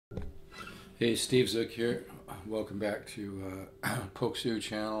Hey, Steve Zook here. Welcome back to Pokesoo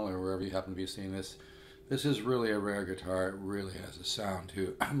channel or wherever you happen to be seeing this. This is really a rare guitar. It really has a sound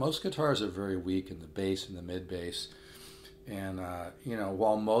too. Most guitars are very weak in the bass and the mid bass. And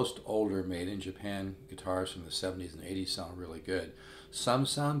while most older made in Japan guitars from the 70s and 80s sound really good, some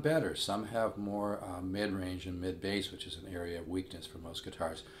sound better. Some have more mid-range and mid-bass, which is an area of weakness for most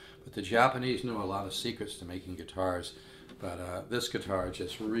guitars. But the Japanese know a lot of secrets to making guitars. But this guitar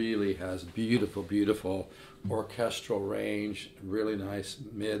just really has beautiful, beautiful orchestral range, really nice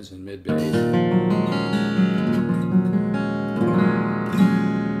mids and mid-bass.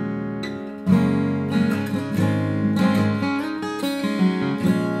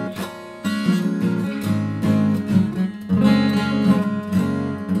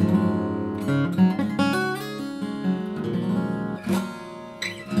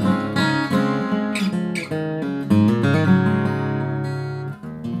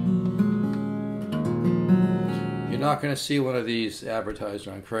 You're not going to see one of these advertised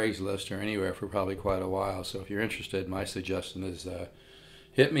on Craigslist or anywhere for probably quite a while, so if you're interested, my suggestion is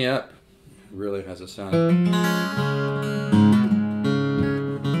hit me up. It really has a sound.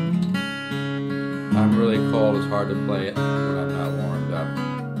 I'm really cold. It's hard to play it when I'm not warmed up.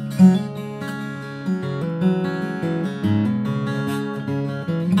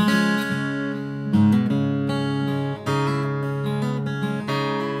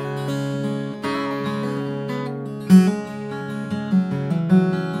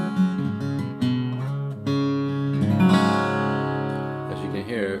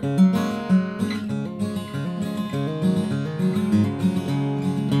 Here.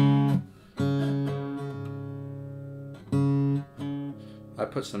 I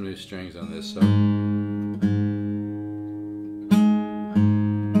put some new strings on this, so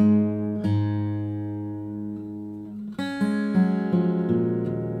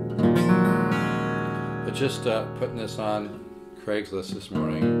but just putting this on Craigslist this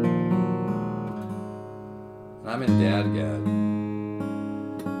morning, and I'm in Dadgad.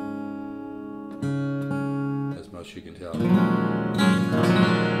 You can tell.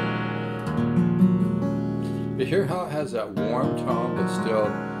 But hear how it has that warm tone, but still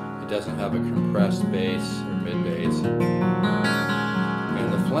it doesn't have a compressed bass or mid bass.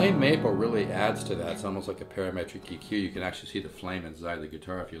 And the flame maple really adds to that. It's almost like a parametric EQ. You can actually see the flame inside the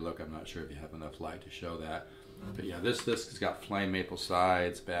guitar if you look. I'm not sure if you have enough light to show that. But yeah, this has got flame maple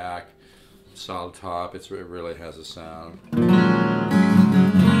sides, back, solid top. It really has a sound.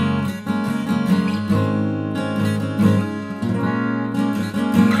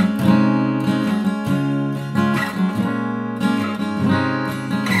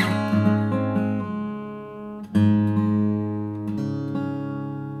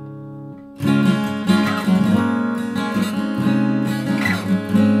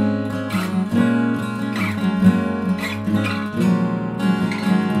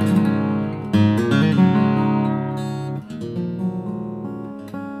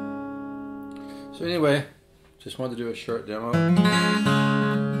 So anyway, just wanted to do a short demo.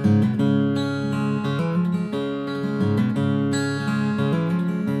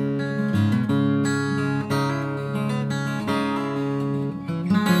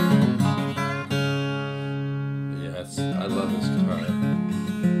 Yes, I love this guitar.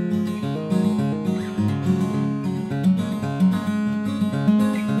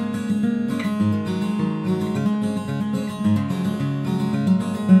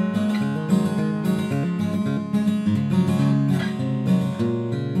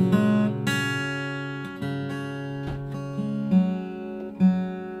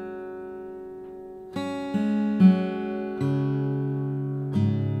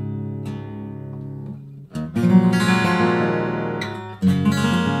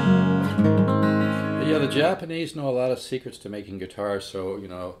 Yeah, the Japanese know a lot of secrets to making guitars, so,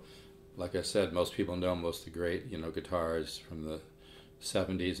 like I said, most people know most of the great, guitars from the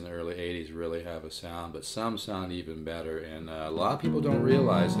 70s and early 80s really have a sound, but some sound even better, and a lot of people don't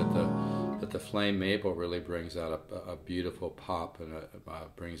realize that the flame maple really brings out a beautiful pop, and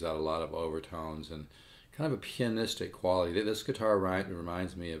brings out a lot of overtones, and kind of a pianistic quality. This guitar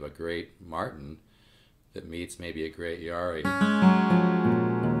reminds me of a great Martin that meets maybe a great Yairi.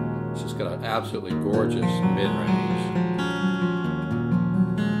 It's just got an absolutely gorgeous mid-range.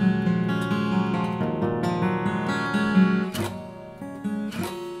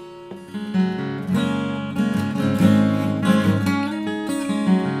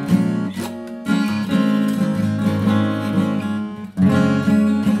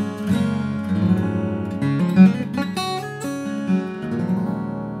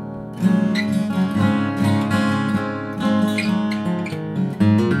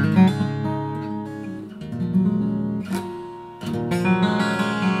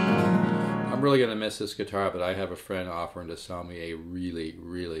 miss this guitar, but I have a friend offering to sell me a really,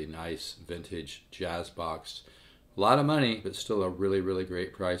 really nice vintage jazz box. A lot of money, but still a really, really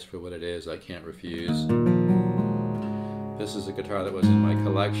great price for what it is. I can't refuse. This is a guitar that was in my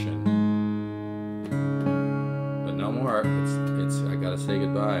collection, but no more. I gotta say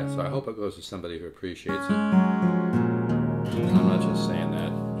goodbye. So I hope it goes to somebody who appreciates it. I'm not just saying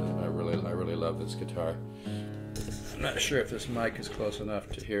that. I really love this guitar. I'm not sure if this mic is close enough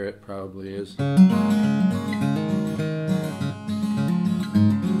to hear it. Probably is.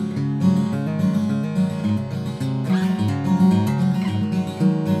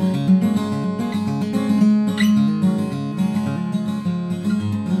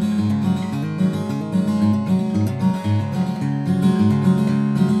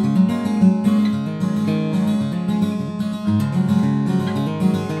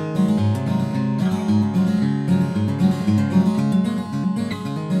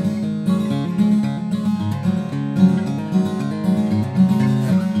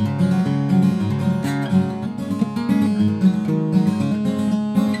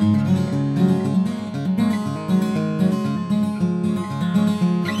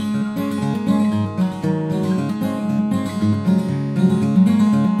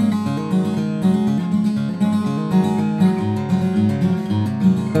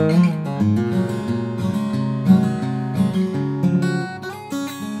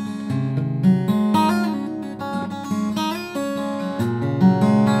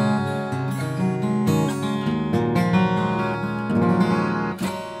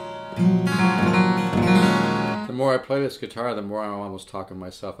 The more I play this guitar, the more I'm almost talking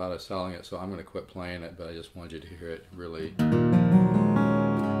myself out of selling it, so I'm going to quit playing it, but I just wanted you to hear it really.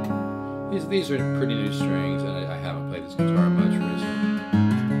 These are pretty new strings, and I haven't played this guitar much recently.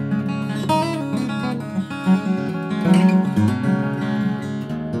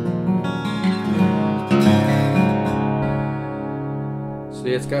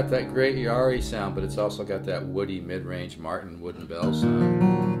 See, it's got that great Yairi sound, but it's also got that woody mid-range Martin wooden bell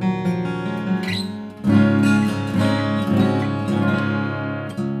sound.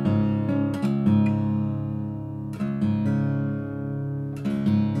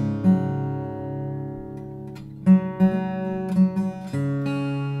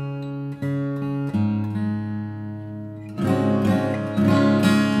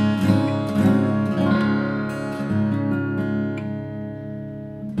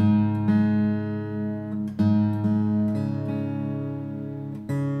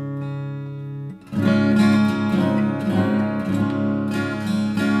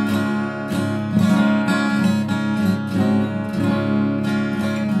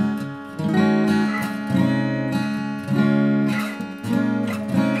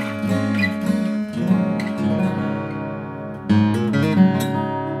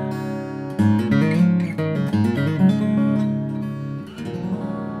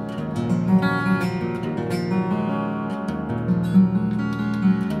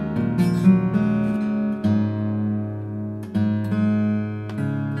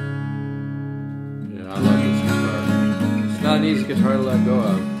 Not an easy guitar to let go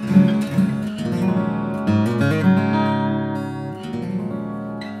of.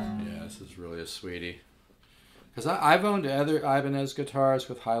 Yeah, this is really a sweetie. Because I've owned other Ibanez guitars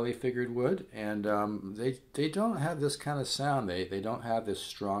with highly figured wood, and they don't have this kind of sound. They don't have this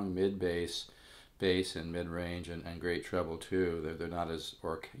strong mid bass and mid range and great treble too. They're not as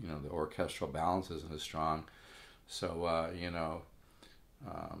the orchestral balance isn't as strong. So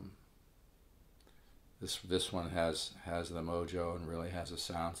This one has the mojo and really has a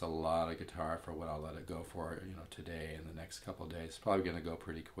sound. It's a lot of guitar for what I'll let it go for, today and the next couple of days. It's probably going to go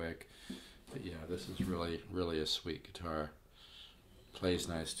pretty quick. But yeah, this is really a sweet guitar. Plays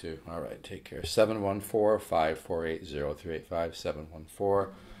nice too. All right, take care.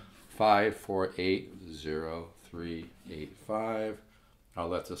 714-548-0385. 714-548-0385. I'll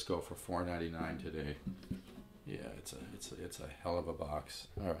let this go for $4.99 today. Yeah, it's a hell of a box.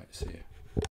 All right, see you.